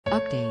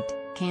Update: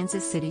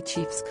 Kansas City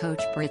Chiefs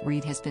coach Britt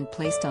Reid has been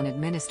placed on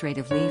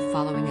administrative leave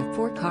following a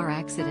four-car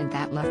accident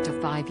that left a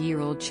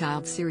 5-year-old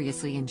child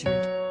seriously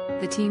injured.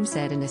 The team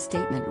said in a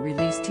statement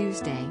released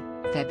Tuesday,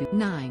 February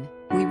 9,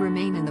 "We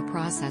remain in the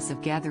process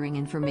of gathering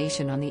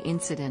information on the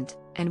incident,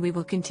 and we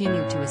will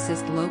continue to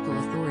assist local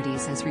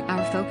authorities as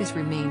our focus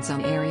remains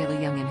on Ariella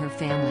Young and her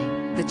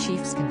family," the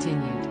Chiefs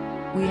continued.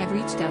 "We have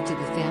reached out to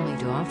the family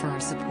to offer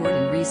our support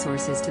and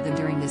resources to them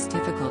during this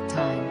difficult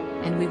time,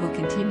 and we will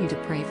continue to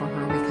pray for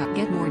her recovery."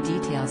 Get more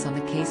details on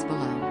the case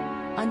below.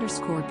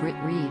 Britt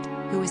Reid,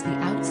 who is the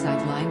outside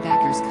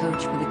linebackers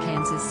coach for the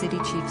Kansas City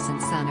Chiefs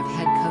and son of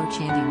head coach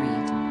Andy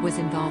Reid, was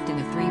involved in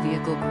a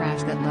 3-vehicle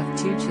crash that left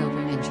 2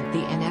 children injured.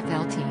 The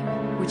NFL team,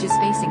 which is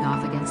facing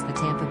off against the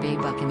Tampa Bay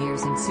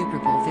Buccaneers in Super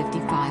Bowl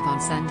 55 on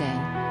Sunday,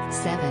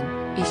 7,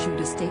 issued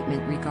a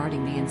statement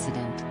regarding the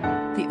incident.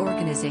 The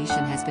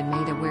organization has been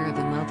made aware of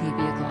a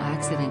multi-vehicle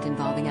accident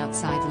involving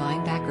outside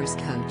linebackers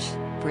coach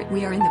Britt.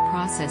 "We are in the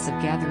process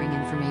of gathering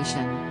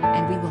information,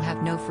 and we will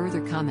have no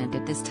further comment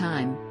at this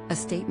time," a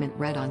statement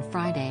read on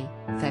Friday,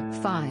 Feb.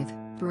 5,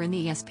 per an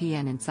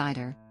ESPN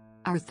insider.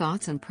 "Our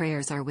thoughts and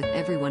prayers are with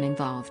everyone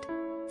involved."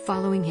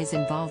 Following his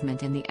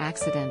involvement in the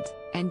accident,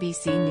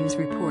 NBC News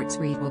reports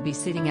Reid will be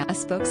sitting out. A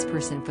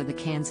spokesperson for the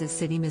Kansas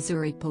City,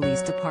 Missouri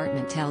Police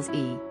Department tells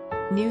E!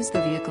 News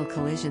the vehicle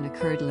collision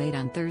occurred late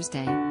on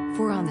Thursday,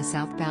 4 on the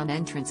southbound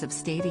entrance of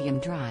Stadium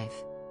Drive.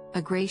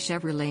 A gray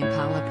Chevrolet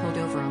Impala pulled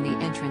over on the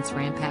entrance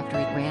ramp after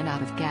it ran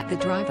out of gas. The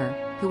driver,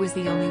 who was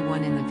the only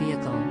one in the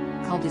vehicle,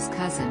 called his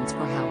cousins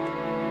for help.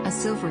 A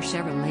silver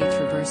Chevrolet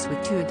Traverse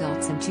with 2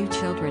 adults and 2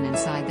 children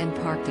inside then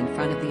parked in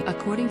front of the.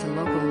 According to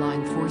local law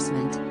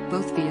enforcement,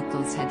 both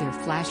vehicles had their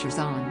flashers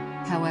on.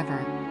 However,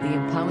 the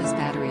Impala's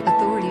battery.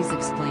 Authorities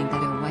explained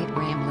that a white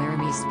Ram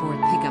Laramie Sport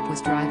pickup was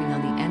driving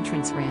on the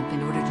entrance ramp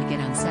in order to get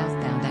on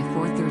southbound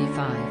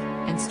I-435,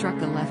 and struck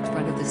the left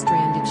front of the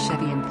stranded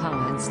Chevy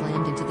Impala and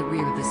slammed into the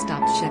rear of the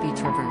stopped Chevy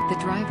Traverse.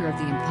 The driver of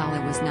the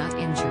Impala was not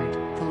injured,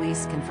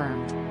 police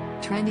confirmed.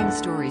 Trending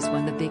stories: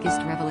 one of the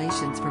biggest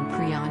revelations from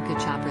Priyanka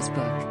Chopra's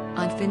book,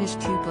 Unfinished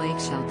 2. Blake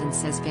Shelton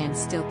says fans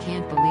still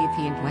can't believe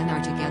he and Gwen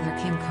are together.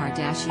 Kim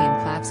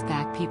Kardashian claps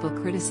back. People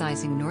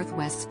criticizing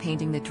Northwest's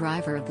painting the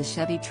driver of the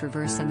Chevy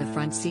Traverse and the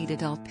front seat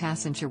adult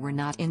passenger were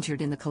not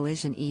injured in the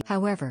collision.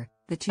 However,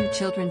 the 2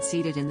 children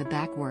seated in the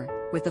back were,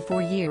 with the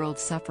 4-year-old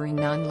suffering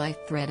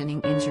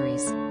non-life-threatening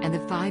injuries, and the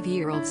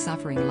 5-year-old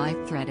suffering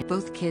life-threatening.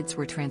 Both kids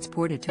were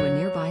transported to a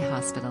nearby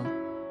hospital.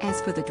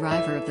 As for the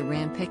driver of the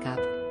Ram pickup,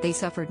 they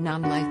suffered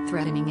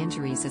non-life-threatening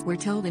injuries. As we're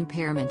told,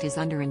 impairment is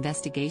under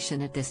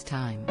investigation at this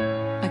time.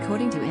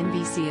 According to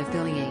NBC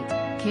affiliate,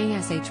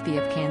 KSHB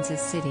of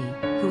Kansas City,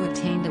 who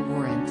obtained a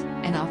warrant,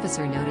 an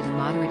officer noted a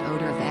moderate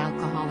odor of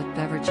alcoholic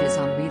beverages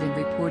on Reid and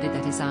reported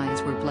that his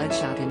eyes were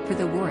bloodshot. And per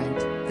the warrant,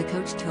 the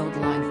coach told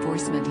law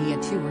enforcement he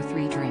had 2 or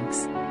 3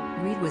 drinks.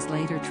 Reid was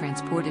later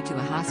transported to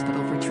a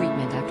hospital for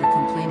treatment after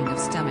complaining of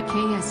stomach.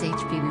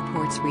 KSHB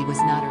reports Reid was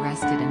not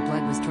arrested and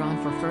blood was drawn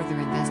for further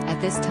investigation.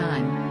 At this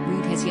time,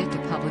 Reid has yet to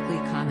publicly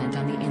comment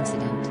on the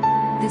incident.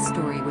 This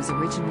story was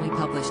originally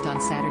published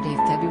on Saturday,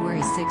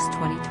 February 6,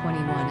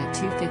 2021 at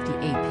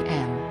 2:58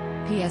 p.m.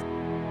 P.S.